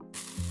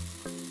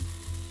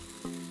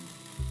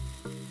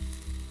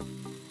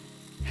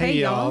Hey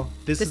y'all,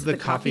 this is the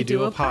Coffee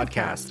Duo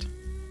podcast,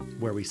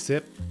 where we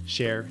sip,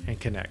 share, and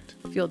connect.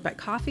 Fueled by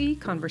coffee,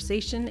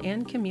 conversation,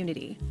 and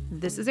community.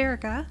 This is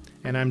Erica.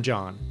 And I'm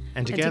John.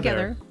 And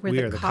together we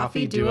are the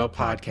Coffee Duo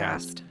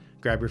podcast.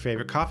 Grab your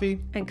favorite coffee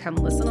and come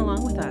listen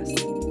along with us.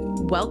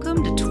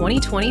 Welcome to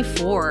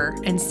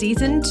 2024 and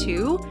Season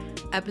 2,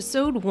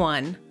 Episode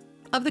 1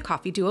 of the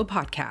Coffee Duo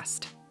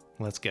podcast.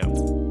 Let's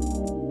go.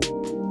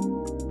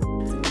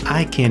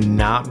 I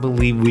cannot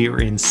believe we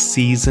are in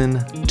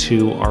Season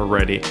 2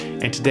 already.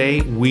 And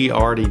today we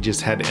already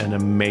just had an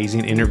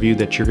amazing interview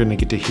that you're going to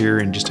get to hear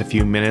in just a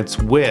few minutes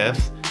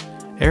with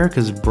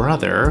Erica's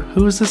brother.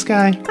 Who is this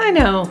guy? I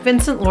know,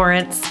 Vincent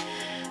Lawrence.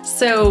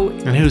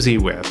 And who's he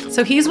with?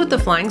 So he's with the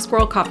Flying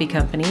Squirrel Coffee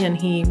Company and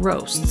he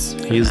roasts.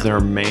 He's their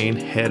main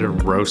head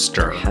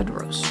roaster.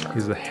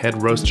 He's the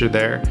head roaster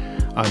there.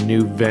 A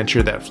new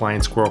venture that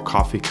Flying Squirrel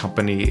Coffee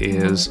Company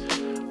is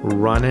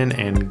running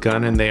and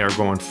gunning. They are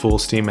going full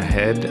steam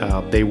ahead.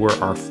 They were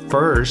our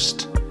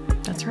first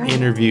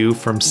interview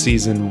from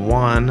Season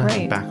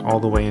 1 back all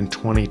the way in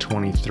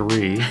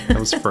 2023. That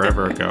was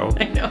forever ago.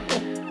 I know.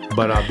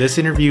 But this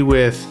interview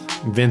with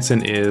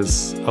Vincent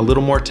is a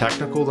little more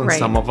technical than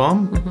some of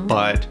them,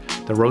 but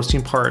the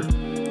roasting part,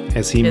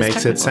 as he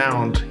makes it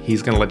sound,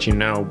 he's going to let you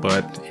know,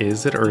 but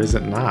is it or is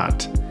it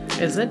not?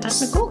 Is it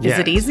technical? Yeah. Is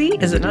it easy?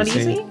 Is it not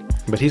easy?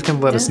 But he's going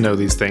to let us know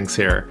these things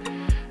here.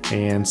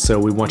 And so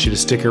we want you to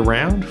stick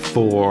around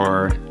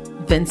for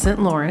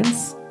Vincent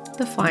Lawrence,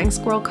 the Flying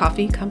Squirrel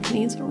Coffee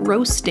Company's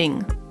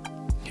roasting.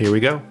 Here we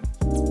go.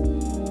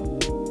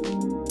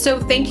 So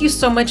thank you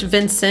so much,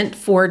 Vincent,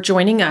 for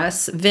joining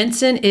us.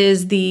 Vincent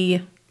is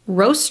the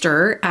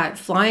roaster at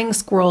Flying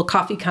Squirrel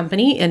Coffee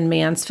Company in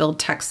Mansfield,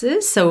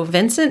 Texas. So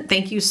Vincent,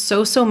 thank you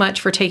so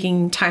much for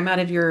taking time out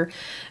of your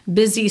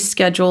busy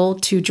schedule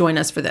to join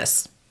us for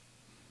this.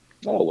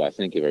 Oh, well,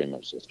 thank you very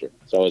much, sister.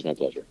 It's always my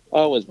pleasure.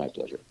 Always my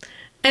pleasure.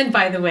 And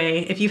by the way,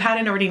 if you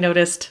hadn't already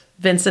noticed,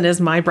 Vincent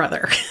is my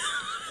brother.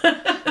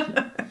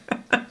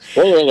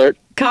 Spoiler alert.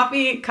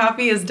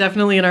 Coffee is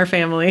definitely in our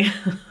family.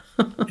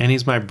 And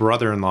he's my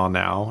brother-in-law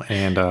now,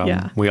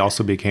 and we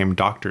also became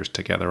doctors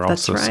together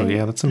also. That's right. So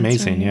yeah, that's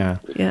amazing.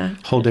 That's right. Yeah.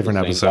 Whole different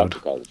episode.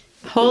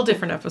 Whole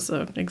different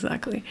episode,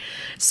 exactly.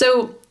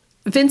 So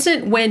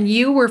Vincent, when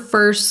you were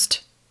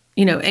first,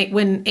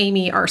 when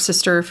Amy, our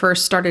sister,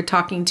 first started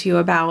talking to you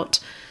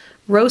about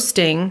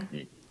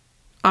roasting,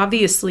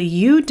 obviously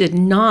you did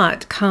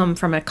not come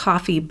from a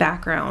coffee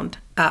background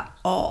at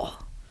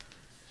all.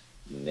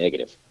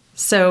 Negative.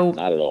 So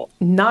not at all.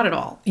 Not at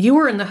all. You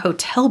were in the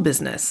hotel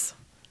business.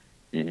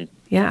 Mm-hmm.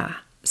 Yeah.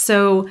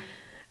 So,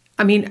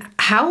 I mean,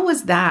 how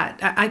was that?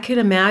 I could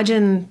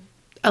imagine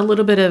a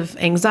little bit of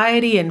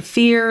anxiety and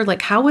fear.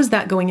 Like, how was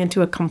that going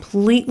into a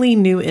completely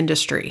new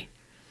industry?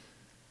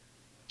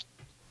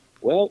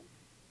 Well,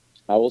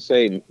 I will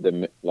say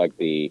I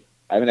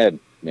haven't had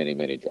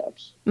many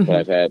jobs, but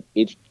I've had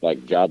each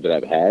job that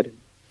I've had.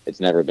 It's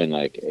never been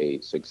like a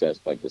success,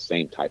 like the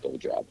same type of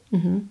job.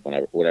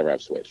 Whenever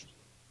I've switched,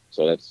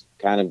 so that's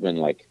kind of been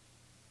like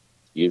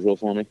usual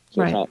for me.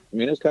 So it's not,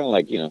 it's kind of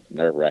like,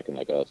 nerve wracking,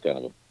 like, oh, it's kind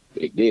of a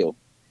big deal,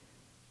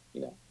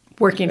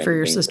 working for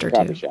your sister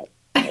too. Shop,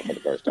 for the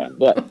first time.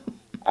 But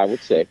I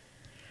would say,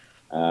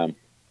 it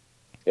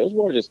was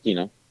more just,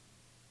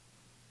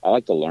 I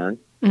like to learn.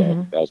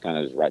 So that was kind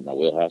of just right in my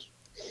wheelhouse.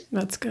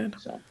 That's good.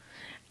 So,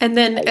 and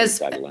then as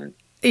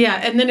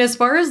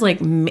far as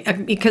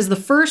because the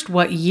first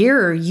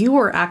year you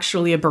were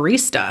actually a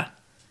barista.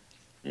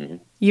 Mm-hmm.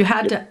 You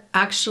had to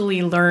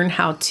actually learn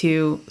how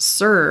to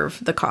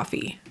serve the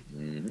coffee.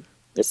 Mm-hmm.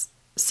 Yep.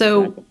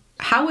 So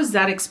how was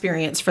that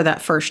experience for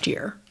that first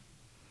year?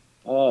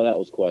 Oh, that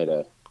was quite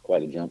a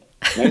jump.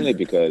 Mainly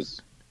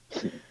because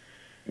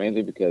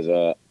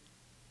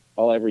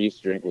all I ever used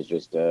to drink was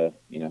just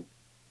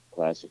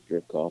classic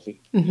drip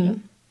coffee. Mm-hmm.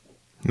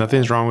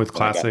 Nothing's wrong with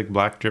classic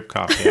black drip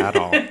coffee at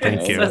all.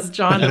 Thank you. Says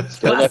John.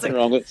 Still nothing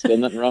wrong with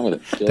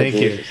it. Still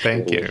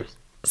Thank you.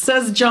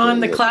 Says John,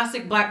 the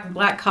classic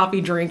black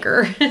coffee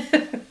drinker.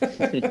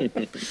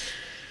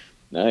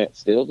 No, it's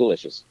still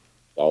delicious.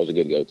 Always a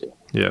good go-to.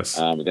 Yes.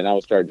 But then I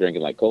would start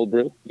drinking like cold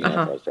brew.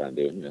 I was trying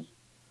to do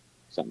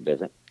something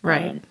different.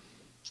 Right.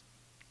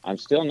 I'm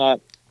still not.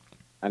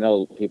 I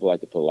know people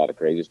like to put a lot of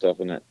crazy stuff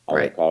in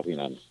their coffee,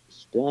 and I'm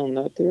still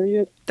not there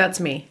yet. That's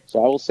me.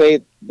 So I will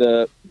say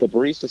the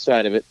barista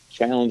side of it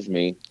challenged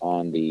me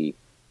on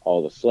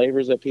all the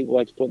flavors that people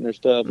like to put in their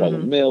stuff, all the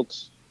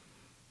milks.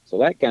 So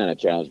that kind of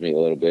challenged me a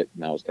little bit,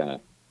 and that was kind of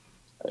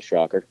a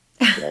shocker.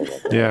 So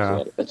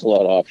that's a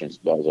lot of options.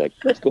 But I was like,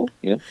 that's cool,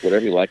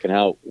 whatever you like, and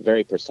how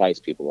very precise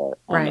people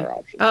are on their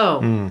options.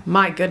 Oh,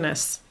 my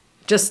goodness.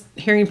 Just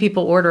hearing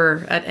people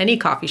order at any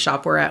coffee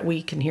shop we're at,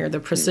 we can hear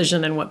the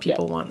precision and what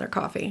people want in their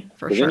coffee,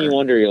 for sure. Then you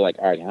wonder, you're like,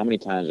 all right, how many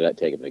times did that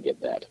take them to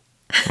get that?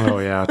 Oh,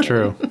 yeah,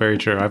 true. Very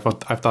true. I've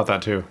thought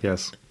that too,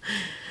 yes.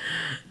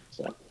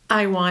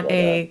 I want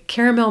a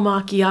caramel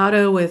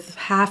macchiato with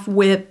half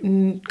whip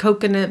and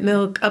coconut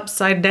milk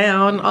upside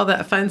down, all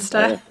that fun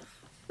stuff.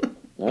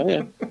 Oh,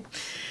 yeah.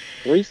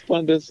 3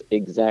 sponges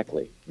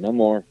exactly. No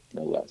more,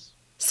 no less.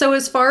 So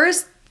as far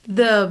as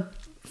the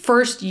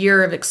first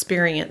year of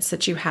experience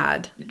that you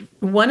had,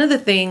 one of the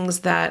things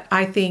that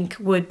I think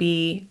would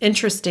be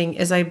interesting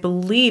is, I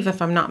believe,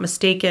 if I'm not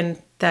mistaken,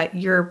 that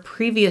your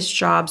previous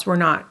jobs were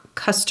not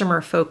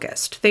customer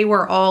focused. They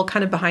were all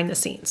kind of behind the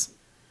scenes.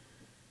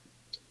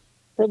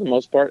 For the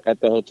most part, at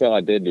the hotel,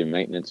 I did do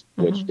maintenance,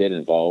 which did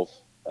involve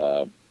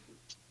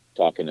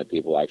talking to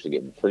people, actually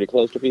getting pretty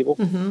close to people.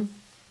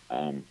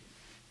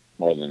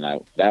 More than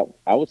that,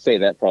 I would say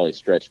that probably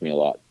stretched me a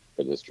lot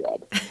for this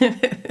job,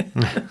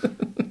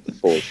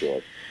 for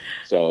sure.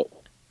 So,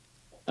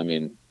 I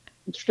mean,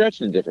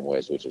 stretched in different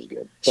ways, which is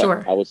good. But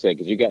Sure. I would say,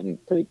 because you got in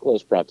pretty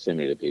close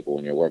proximity to people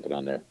when you're working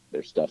on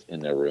their stuff in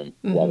their room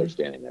while they're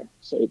standing there.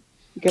 So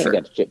you kind of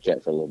got to chit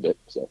chat for a little bit.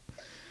 So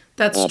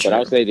that's true. But I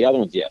would say the other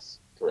ones, yes,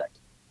 correct.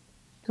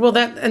 Well,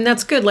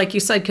 that's good, like you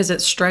said, because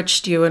it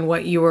stretched you in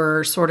what you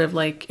were sort of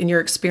like in your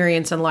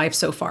experience in life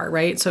so far,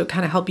 right? So it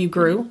kind of helped you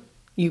grow.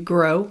 You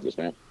grow. Yes,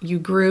 ma'am. You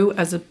grew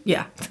as a,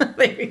 yeah,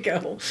 there you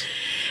go.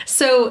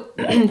 So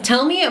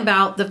tell me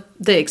about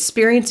the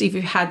experience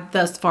you've had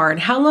thus far, and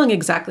how long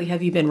exactly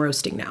have you been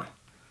roasting now?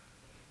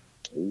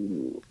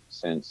 Ooh,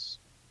 since,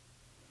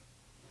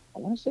 I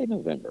want to say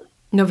November.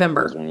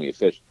 November. That's when we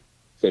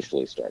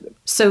officially started.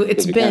 So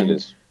it's been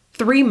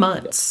 3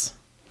 months.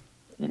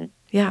 Yeah.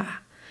 Yeah.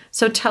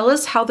 So tell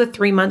us how the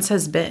 3 months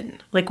has been.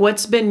 Like,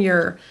 what's been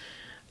your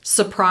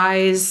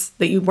surprise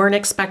that you weren't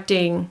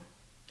expecting?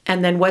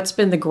 And then what's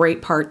been the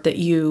great part that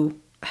you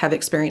have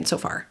experienced so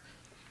far?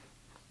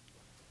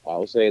 I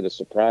would say the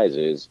surprise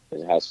is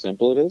how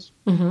simple it is.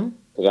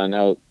 Because I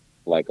know,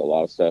 like, a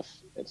lot of stuff,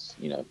 it's,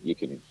 you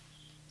can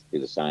do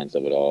the science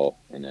of it all,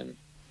 and then,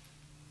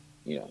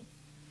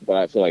 but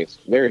I feel like it's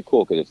very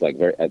cool because it's like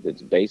at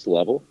its base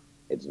level,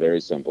 it's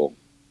very simple.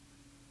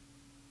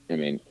 I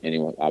mean,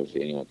 anyone can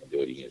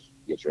do it. You can just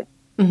get your,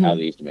 how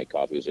they used to make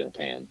coffee was in a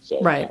pan. So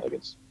it's not like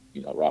it's,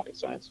 rocket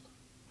science.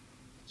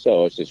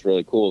 So it's just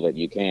really cool that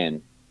you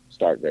can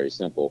start very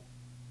simple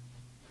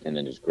and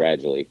then just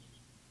gradually,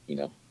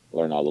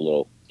 learn all the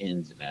little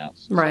ins and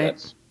outs. Right.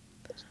 So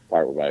that's the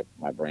part where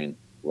my brain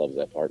loves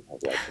that part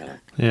of like kind of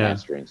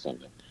mastering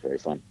something. It's very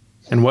fun.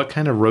 And what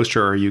kind of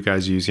roaster are you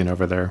guys using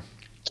over there?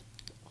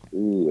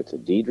 Ooh, it's a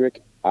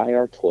Diedrich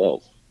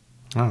IR12.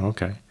 Oh,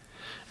 okay.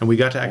 And we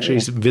got to actually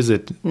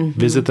visit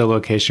the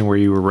location where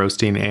you were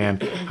roasting.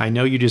 And I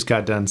know you just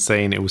got done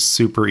saying it was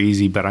super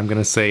easy, but I'm going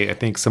to say I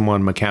think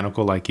someone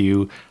mechanical like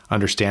you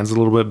understands a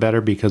little bit better,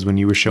 because when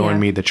you were showing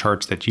me the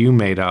charts that you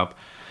made up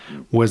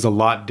was a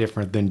lot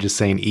different than just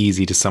saying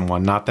easy to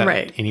someone. Not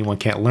that anyone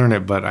can't learn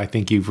it, but I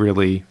think you've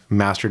really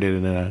mastered it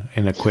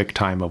in a quick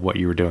time of what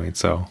you were doing.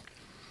 So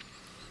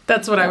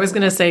that's what I was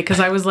going to say,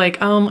 because I was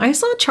like, I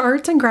saw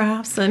charts and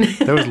graphs. And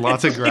there was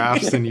lots of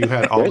graphs, and you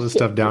had all this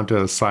stuff down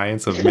to a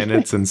science of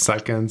minutes and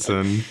seconds.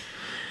 And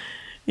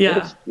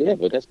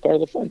but that's part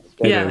of the fun.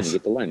 You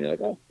get to learn. You're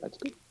like, oh, that's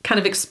good. Kind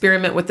of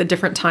experiment with the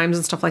different times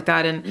and stuff like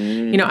that.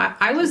 And,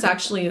 I was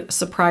actually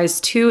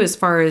surprised too, as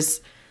far as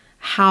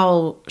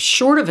how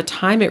short of a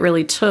time it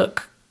really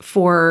took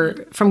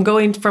from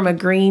going from a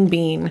green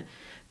bean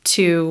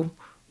to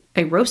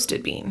a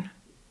roasted bean.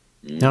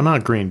 No,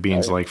 not green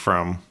beans like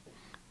from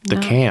the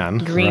can,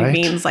 green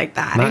beans like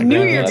that. Not I knew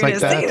green you were beans going to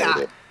like say that.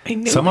 that. I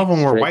knew Some of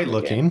them were white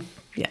looking.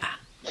 Yeah.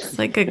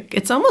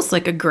 It's almost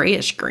like a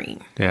grayish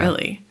green,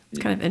 really.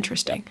 It's kind of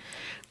interesting.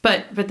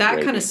 But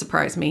that kind of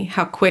surprised me,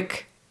 how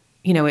quick,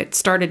 it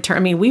started to, I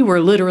mean, we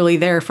were literally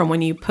there from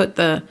when you put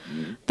the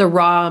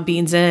raw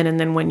beans in, and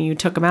then when you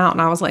took them out,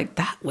 and I was like,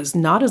 that was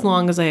not as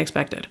long as I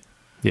expected.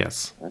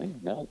 Yes.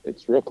 No,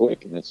 it's real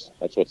quick, and that's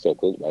what's so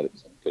cool about it,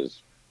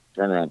 because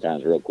turnaround time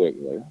is real quick.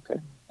 You're like,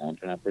 okay, that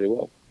turned out pretty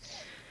well.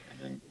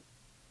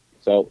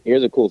 So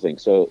here's a cool thing.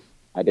 So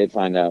I did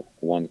find out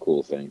one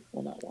cool thing.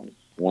 Well, not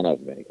one of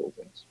many cool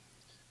things.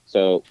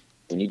 So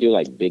when you do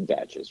like big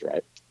batches,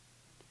 right?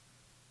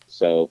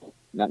 So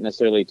not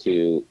necessarily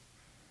to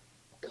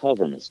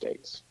cover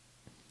mistakes,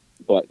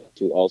 but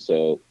to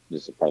also,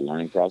 this is part of the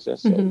learning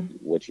process. So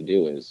what you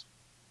do is,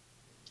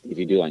 if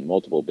you do like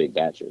multiple big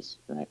batches,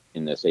 right?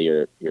 And say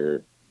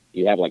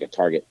you have like a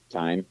target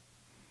time,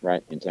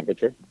 right, in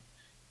temperature.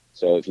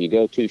 So if you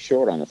go too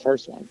short on the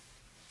first one,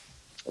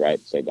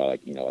 right, say by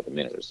like like a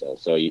minute or so.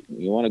 So you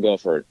want to go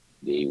for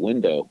the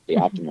window, the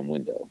optimum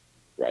window,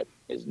 right,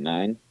 is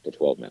 9 to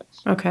 12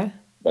 minutes. Okay.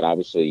 But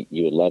obviously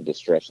you would love to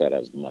stretch that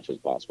as much as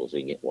possible so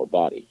you can get more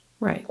body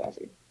in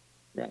coffee,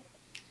 right?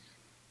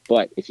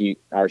 But if you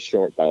are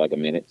short by like a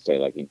minute, say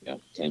like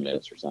 10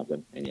 minutes or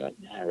something, and you're like,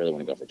 nah, I really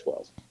want to go for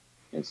 12.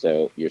 And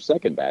so your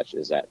second batch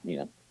is at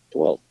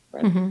 12,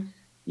 right?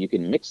 You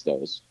can mix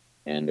those,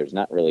 and there's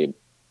not really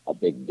a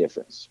big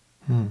difference.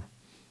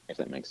 If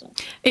that makes sense.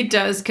 It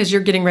does, because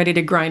you're getting ready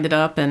to grind it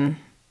up, and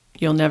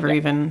you'll never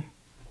even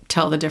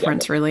tell the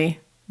difference, really.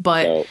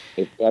 But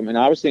so,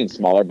 obviously in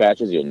smaller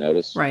batches you'll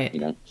notice,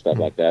 stuff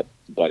like that.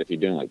 But if you're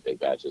doing like big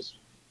batches,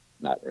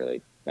 not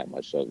really that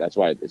much. So that's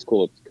why it's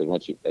cool,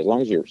 because as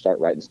long as you start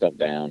writing stuff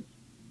down,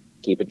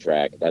 keeping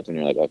track, that's when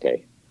you're like,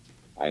 okay,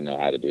 I know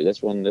how to do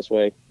this one this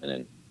way, and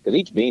then because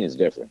each bean is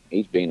different.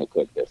 Each bean will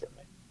cook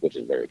differently, which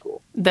is very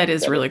cool. That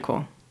is really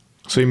cool.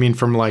 So you mean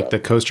from like the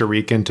Costa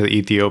Rican to the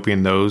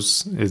Ethiopian,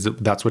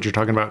 that's what you're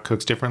talking about,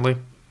 cooks differently?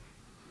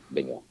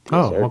 Bingo.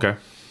 Oh, yes, okay.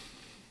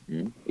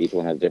 Each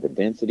one has different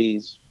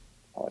densities,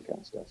 all that kind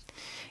of stuff.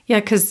 Yeah,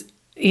 because,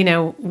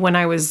 when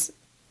I was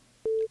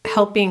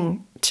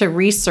helping to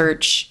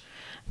research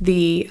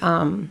the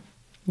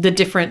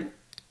different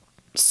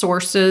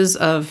sources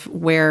of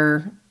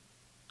where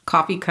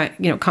coffee,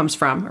 comes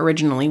from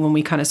originally, when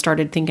we kind of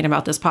started thinking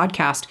about this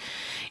podcast,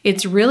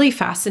 it's really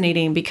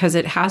fascinating because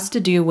it has to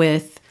do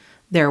with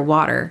their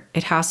water.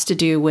 It has to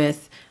do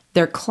with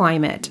their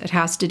climate. It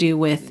has to do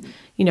with,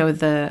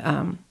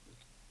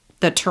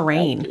 the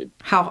terrain,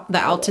 the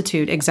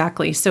altitude,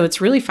 exactly. So it's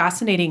really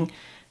fascinating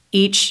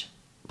each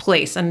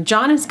place. And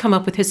John has come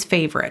up with his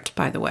favorite,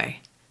 by the way,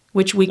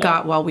 which we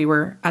got while we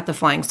were at the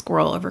Flying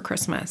Squirrel over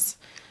Christmas,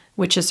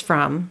 which is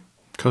from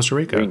Costa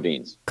Rica. Green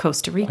beans.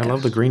 Costa Rica. I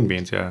love the green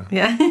beans, yeah.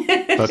 Yeah.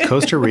 But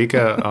Costa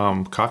Rica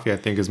coffee, I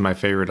think, is my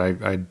favorite.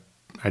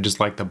 I just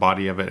like the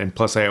body of it. And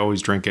plus, I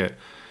always drink it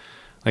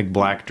like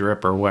black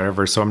drip or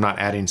whatever, so I'm not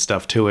adding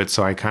stuff to it.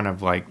 So I kind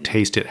of like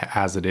taste it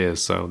as it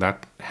is. So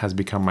that has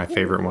become my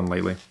favorite one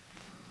lately.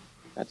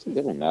 That's a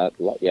good one. A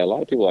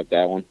lot of people like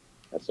that one.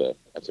 That's a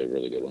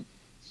really good one.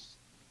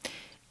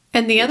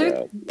 And the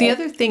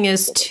other thing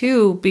is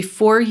too,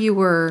 before you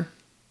were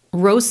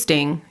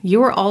roasting,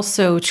 you were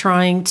also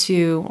trying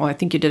to, I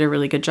think you did a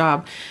really good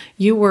job.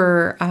 You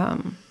were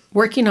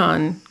working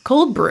on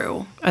cold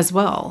brew as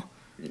well.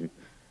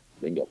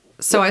 Bingo.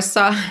 So I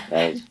saw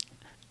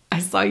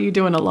you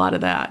doing a lot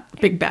of that,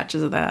 big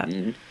batches of that.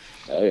 Mm-hmm.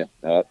 Oh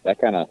yeah, that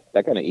kind of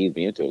eased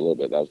me into it a little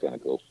bit. That was kind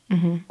of cool.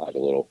 Mm-hmm. Like a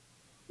little,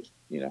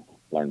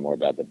 learn more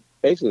about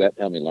basically that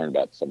helped me learn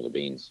about some of the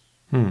beans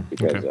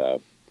because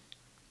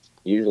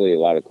usually a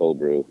lot of cold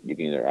brew you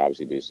can either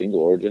obviously do single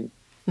origin,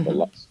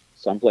 but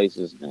some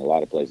places and a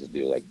lot of places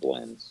do like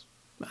blends.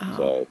 Wow.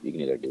 So you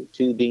can either do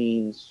 2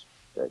 beans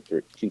or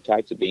 2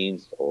 types of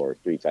beans or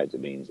 3 types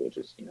of beans, which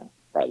is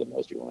probably the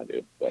most you want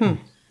to do. But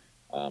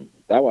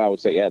that way I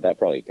would say, that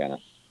probably kind of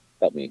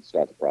helped me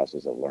start the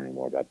process of learning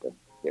more about the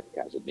different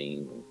kinds of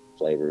beans and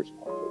flavors.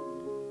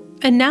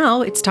 And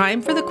now it's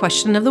time for the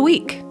question of the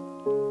week.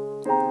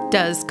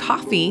 Does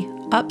coffee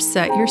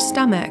upset your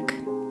stomach?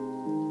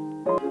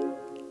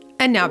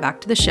 And now back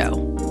to the show.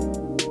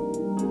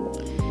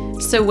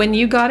 So when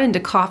you got into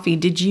coffee,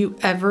 did you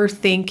ever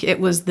think it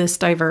was this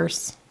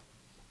diverse?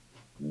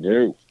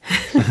 No.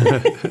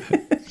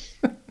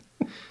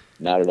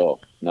 Not at all.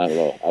 Not at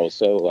all. I was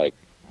so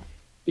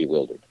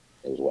bewildered.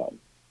 It was wild.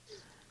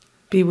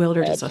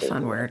 Bewildered Absolutely. Is a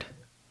fun word.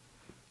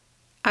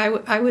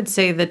 I would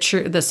say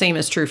the same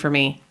is true for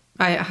me.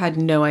 I had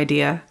no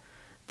idea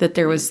that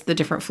there was the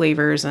different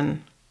flavors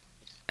and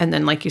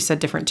then, like you said,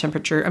 different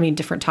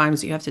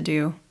times you have to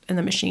do in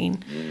the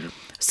machine.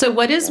 So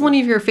what is one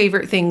of your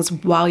favorite things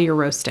while you're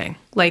roasting?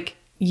 Like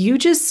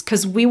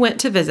because we went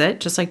to visit,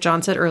 just like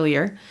John said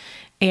earlier,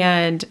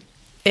 and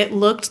it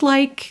looked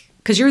like,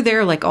 because you're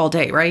there like all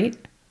day, right?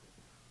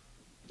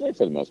 Yeah,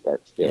 for the most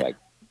part. Yeah, like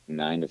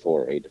 9 to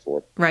 4, 8 to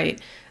 4. Right.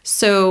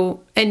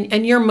 So,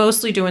 and you're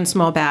mostly doing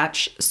small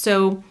batch.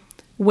 So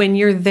when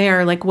you're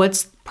there, like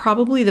what's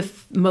probably the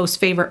most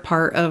favorite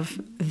part of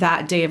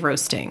that day of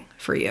roasting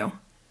for you?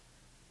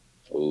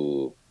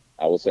 Ooh,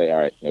 I will say, all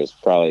right,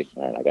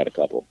 I got a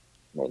couple,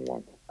 more than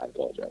one. I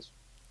apologize.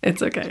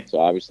 It's okay. So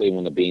obviously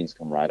when the beans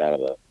come right out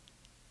of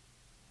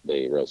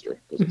the roaster,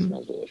 because it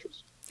smells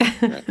delicious.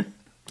 Right?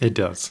 It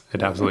does.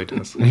 It absolutely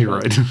does. You're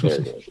right.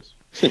 Very delicious.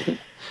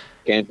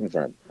 Can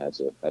confirm. That's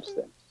the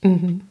thing.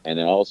 Mm-hmm. And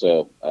then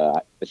also,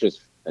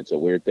 it's a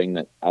weird thing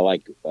that I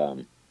like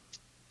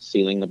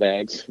sealing the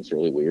bags. It's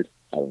really weird.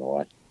 I don't know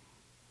why.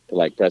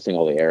 Like pressing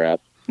all the air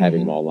out, having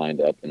them all lined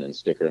up, and then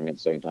stickering at the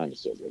same time is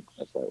so good.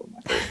 That's probably one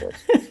of my favorite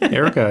parts.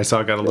 Erica, I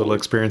saw, got a little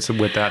experience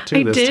with that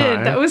too this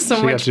time. That was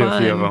so much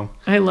fun. A few of them.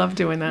 I love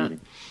doing that.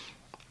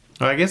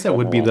 Well, I guess that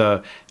would be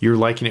you're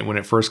liking it when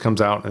it first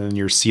comes out, and then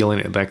you're sealing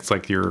it. That's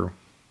like your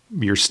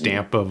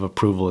stamp of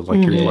approval,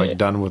 like you're like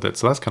done with it.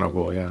 So that's kind of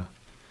cool, yeah.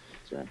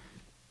 That's right.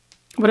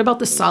 What about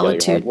the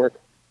solitude? What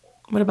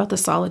about the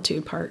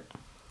solitude part?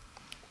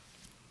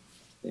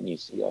 Then you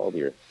see all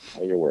your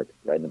work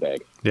right in the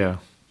bag. Yeah.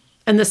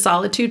 And the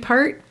solitude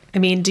part? I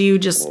mean, do you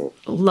just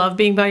love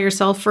being by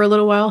yourself for a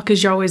little while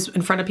because you're always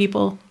in front of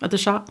people at the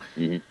shop?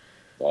 Mm-hmm.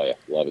 Oh yeah,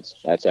 love it.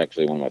 That's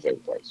actually one of my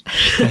favorite parts.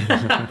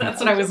 That's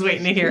what I was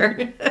waiting to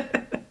hear.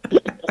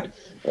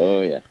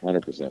 Oh yeah,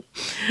 100%.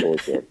 For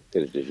sure.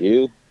 Because it's just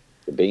you,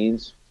 the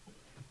beans,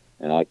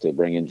 and I like to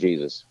bring in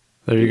Jesus.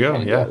 There you go.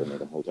 Yeah.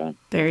 The whole time.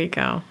 There you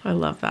go. I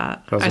love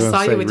that. I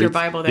saw you with your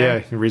Bible there.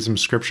 Yeah, you read some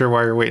scripture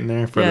while you're waiting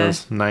there for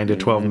those 9 to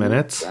 12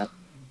 minutes. Right.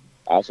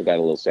 I also got a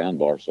little sound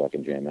bar so I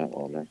can jam out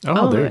while I'm there.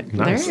 Oh, there.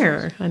 Nice.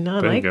 There. I know. I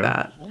like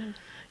that.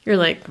 You're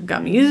like, I've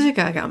got music,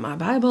 I got my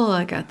Bible,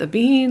 I got the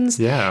beans.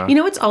 Yeah. You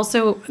know, it's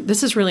also,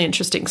 this is really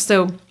interesting.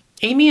 So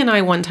Amy and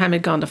I one time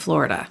had gone to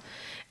Florida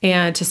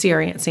and to see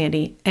our Aunt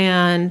Sandy.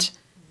 And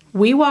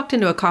we walked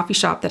into a coffee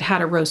shop that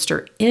had a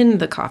roaster in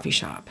the coffee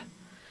shop.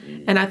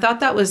 And I thought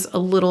that was a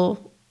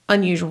little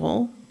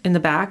unusual. in the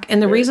back.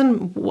 And the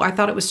reason I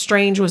thought it was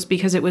strange was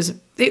because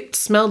it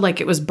smelled like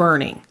it was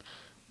burning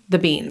the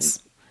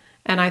beans.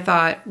 And I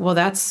thought, well,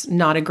 that's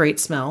not a great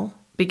smell,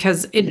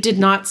 because it did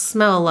not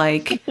smell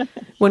like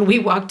when we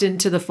walked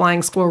into the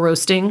Flying Squirrel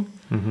roasting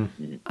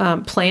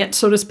plant,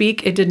 so to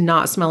speak. It did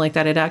not smell like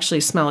that. It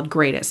actually smelled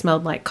great. It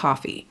smelled like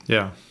coffee.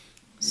 Yeah.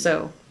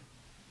 So.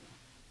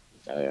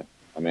 Oh, yeah.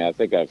 I mean, I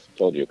think I've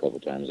told you a couple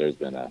times, there's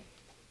been a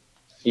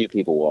few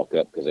people walk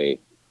up because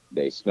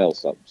they smell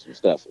some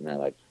stuff, and they're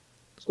like,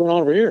 what's going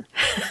on over here?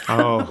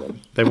 Oh,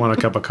 they want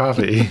a cup of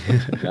coffee.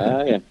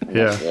 Yeah.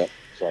 Yeah.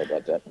 Sorry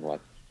about that. I'm like,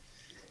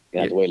 you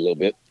have to wait a little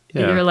bit.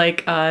 Yeah. You're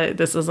like,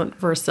 this isn't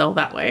for sale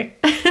that way.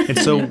 And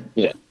so,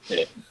 Yeah.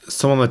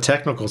 so on the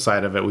technical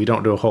side of it, we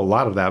don't do a whole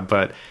lot of that,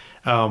 but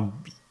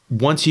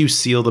once you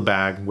seal the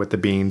bag with the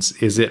beans,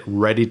 is it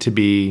ready to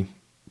be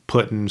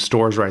put in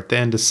stores right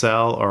then to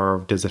sell,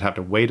 or does it have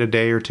to wait a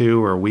day or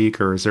two or a week,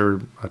 or is there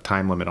a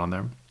time limit on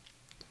them?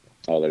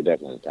 Oh, there's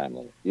definitely a time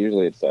limit.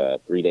 Usually it's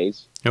 3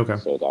 days. Okay.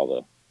 So it's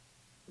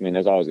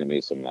there's always going to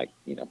be some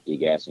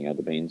degassing of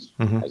the beans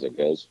as it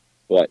goes.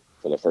 But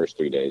for the first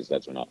 3 days,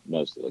 that's when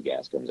most of the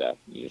gas comes out.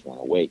 You just want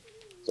to wait.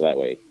 So that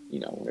way,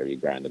 whenever you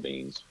grind the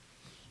beans,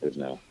 there's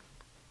no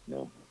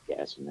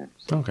gas in there.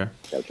 So Okay.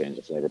 That'll change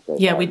the flavor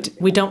profile. Yeah,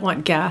 we don't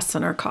want gas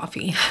in our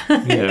coffee.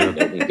 Yeah.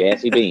 Don't need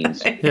gassy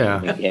beans. Yeah.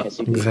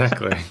 Gassy beans.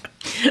 Exactly.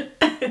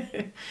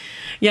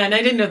 Yeah, and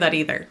I didn't know that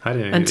either. I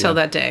didn't until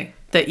either. that day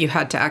that you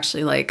had to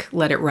actually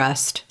let it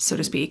rest, so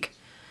to speak.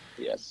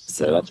 Yes.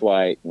 So So that's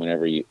why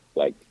whenever you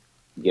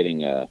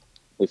getting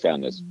we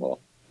found this, well,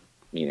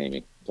 me and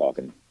Amy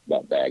talking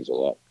about bags a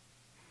lot.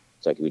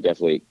 It's like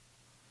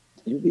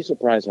you'd be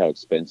surprised how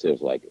expensive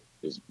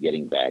just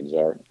getting bags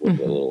are with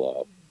the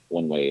little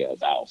one-way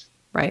valve.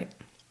 Right.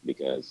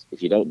 Because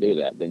if you don't do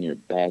that, then your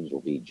bags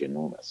will be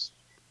ginormous.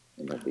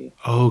 And they'll be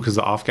Oh, because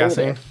the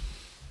off-gassing?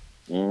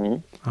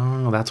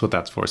 Oh, that's what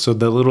that's for. So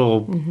the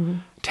little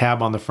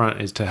tab on the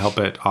front is to help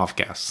it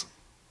off-gas.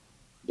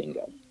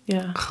 bingo.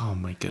 Yeah. Oh,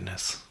 my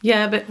goodness.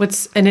 Yeah,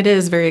 but and it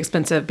is very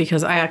expensive,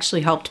 because I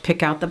actually helped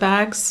pick out the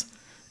bags.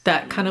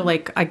 That kind of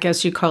I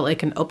guess you call it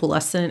like an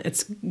opalescent.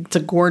 It's a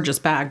gorgeous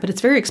bag, but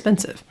it's very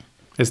expensive.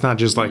 It's not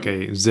just like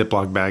a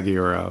Ziploc baggie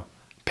or a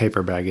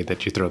paper baggie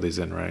that you throw these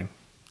in, right?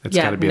 It's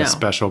got to be a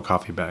special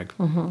coffee bag.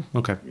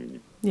 Okay.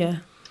 Yeah.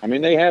 I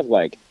mean, they have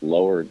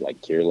lower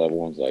tier level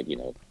ones, I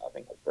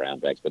think brown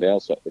bags, but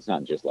it's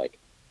not just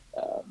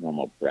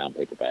normal brown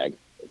paper bag,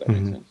 if that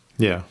makes sense.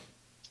 Yeah.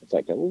 It's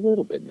a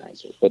little bit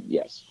nicer, but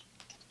yes,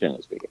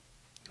 generally speaking.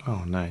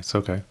 Oh, nice.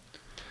 Okay.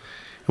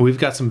 We've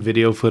got some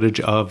video footage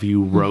of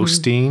you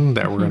roasting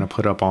that we're going to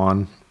put up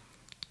on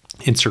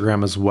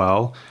Instagram as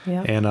well.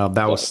 Yeah. And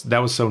that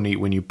was so neat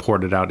when you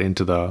poured it out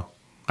into the,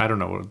 I don't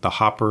know, the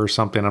hopper or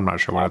something. I'm not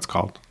sure what it's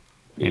called.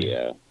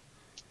 The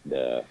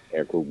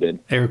air-cooled bin.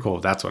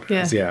 Air-cooled, that's what it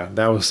is. Yeah,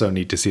 that was so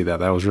neat to see that.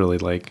 That was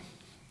really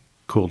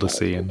cool to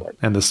see.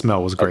 And the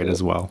smell was great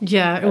as well.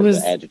 Yeah, it was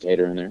the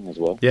agitator in there as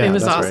well. Yeah, it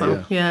was that's awesome.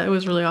 right, yeah, it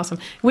was really awesome.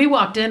 We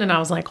walked in and I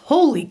was like,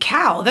 holy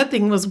cow, that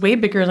thing was way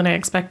bigger than I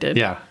expected.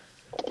 Yeah.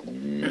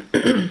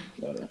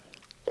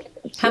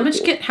 How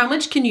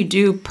much can you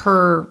do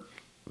per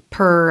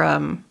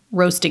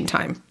roasting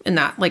time in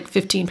that?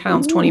 15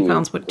 pounds, 20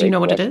 pounds? Do you know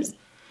what it is?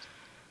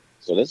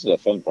 So this is the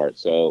fun part.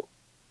 So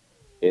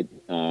it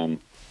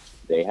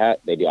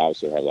they do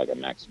obviously have a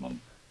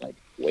maximum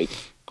weight.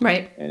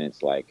 Right. And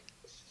it's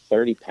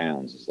 30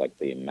 pounds is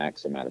the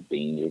max amount of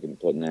beans you can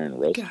put in there and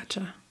roast.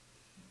 Gotcha.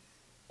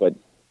 But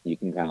you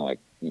can kind of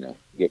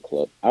get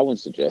close. I wouldn't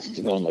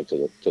suggest going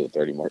to the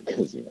 30 mark,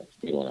 because you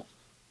want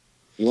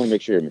to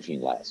make sure your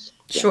machine lasts.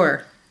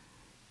 Sure.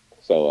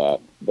 So,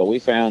 but we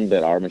found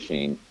that our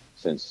machine,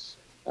 since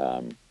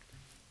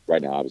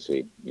right now,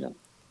 obviously,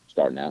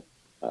 starting out,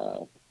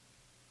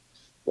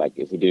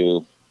 if we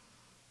do,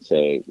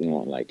 say, we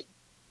want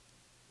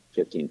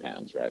 15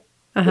 pounds, right?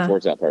 Which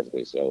works out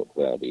perfectly. So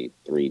that'll be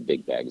 3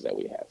 big bags that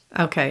we have.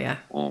 Okay, yeah.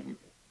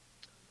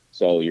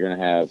 So you're going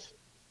to have,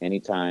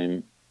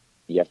 anytime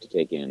you have to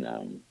take in,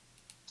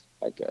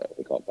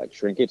 we call it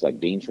shrinkage,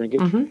 bean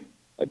shrinkage.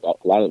 A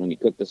lot of when you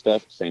cook the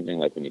stuff, same thing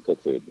when you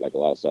cook food, a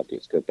lot of stuff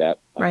gets cooked out.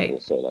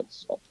 Right. So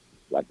that's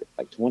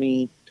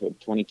 20 to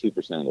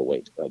 22% of the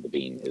weight of the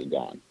bean is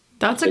gone.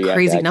 That's so a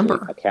crazy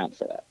number. Account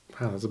for that.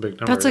 Wow, that's a big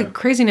number. That's a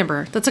crazy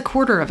number. That's a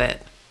quarter of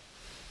it.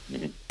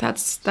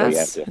 That's so you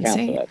have to account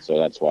insane. for that. So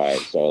that's why.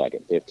 So at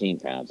 15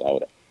 pounds, I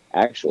would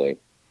actually,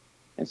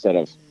 instead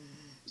of,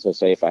 so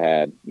say if I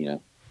had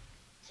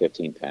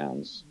 15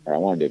 pounds, or I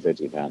want to do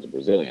 15 pounds of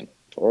Brazilian,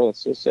 or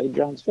let's just say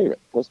John's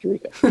favorite, Costa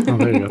Rica. Oh,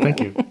 there you go. Thank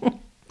you.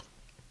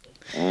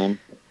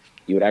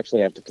 You would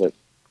actually have to put.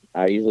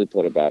 I usually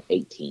put about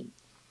 18.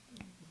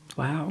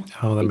 Wow.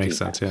 Oh, that makes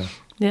sense. pounds.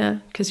 Yeah. Yeah,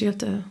 because you have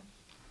to.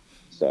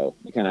 So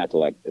you kind of have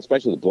to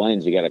especially the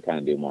blends, you got to kind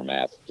of do more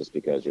math, just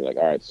because you're all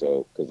right,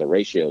 so, because the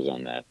ratios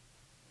on that,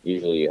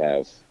 usually you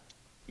have,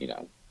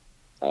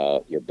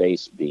 your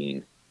base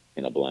being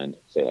in a blend,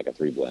 say a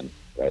 3 blend,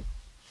 right?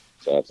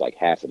 So that's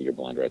half of your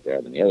blend right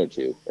there. Then the other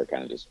 2 are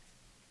kind of just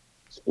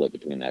split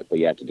between that, but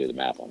you have to do the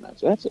math on that.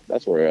 So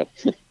that's where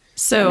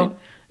So,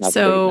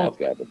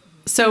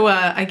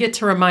 I get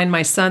to remind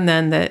my son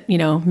then that,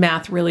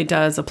 math really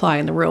does apply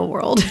in the real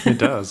world. It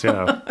does,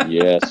 yeah.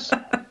 Yes.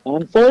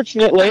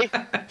 Unfortunately.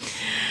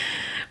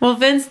 Well,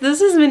 Vince,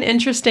 this has been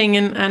interesting.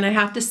 And I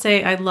have to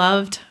say, I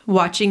loved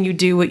watching you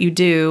do what you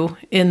do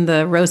in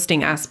the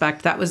roasting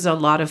aspect. That was a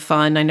lot of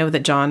fun. I know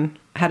that John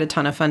had a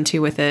ton of fun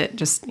too with it,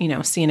 just,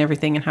 seeing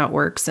everything and how it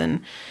works.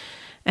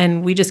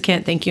 And we just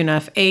can't thank you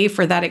enough, A,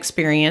 for that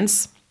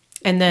experience,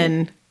 and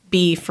then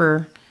B,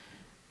 for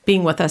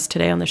being with us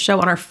today on the show,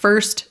 on our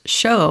first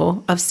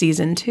show of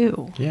season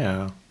 2.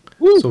 Yeah.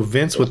 Woo. So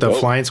Vince with the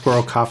Flying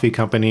Squirrel Coffee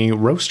Company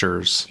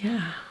Roasters.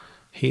 Yeah.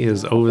 He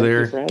is over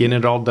there getting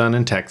it all done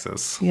in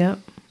Texas. Yep.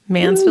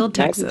 Mansfield,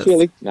 Texas.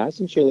 Nice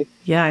and chilly.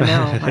 Yeah,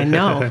 I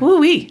know.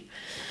 Woo-wee.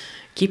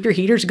 Keep your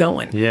heaters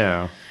going.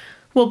 Yeah.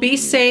 Well, be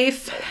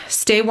safe,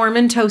 stay warm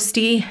and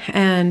toasty,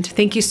 and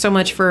thank you so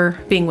much for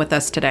being with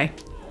us today.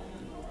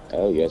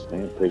 Oh, yes,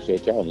 man.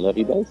 Appreciate y'all and love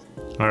you both.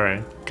 All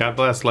right. God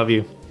bless. Love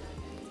you.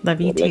 Love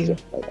you too.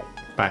 Bye-bye.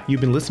 Bye.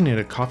 You've been listening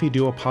to Coffee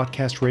Duo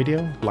Podcast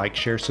Radio. Like,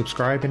 share,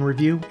 subscribe, and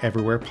review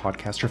everywhere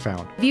podcasts are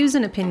found. Views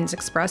and opinions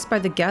expressed by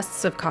the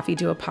guests of Coffee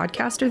Duo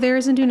Podcast are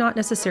theirs and do not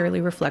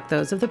necessarily reflect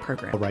those of the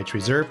program. All rights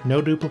reserved,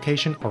 no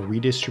duplication or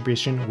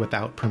redistribution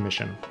without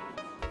permission.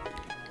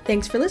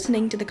 Thanks for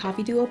listening to the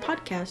Coffee Duo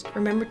Podcast.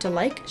 Remember to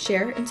like,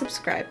 share, and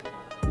subscribe.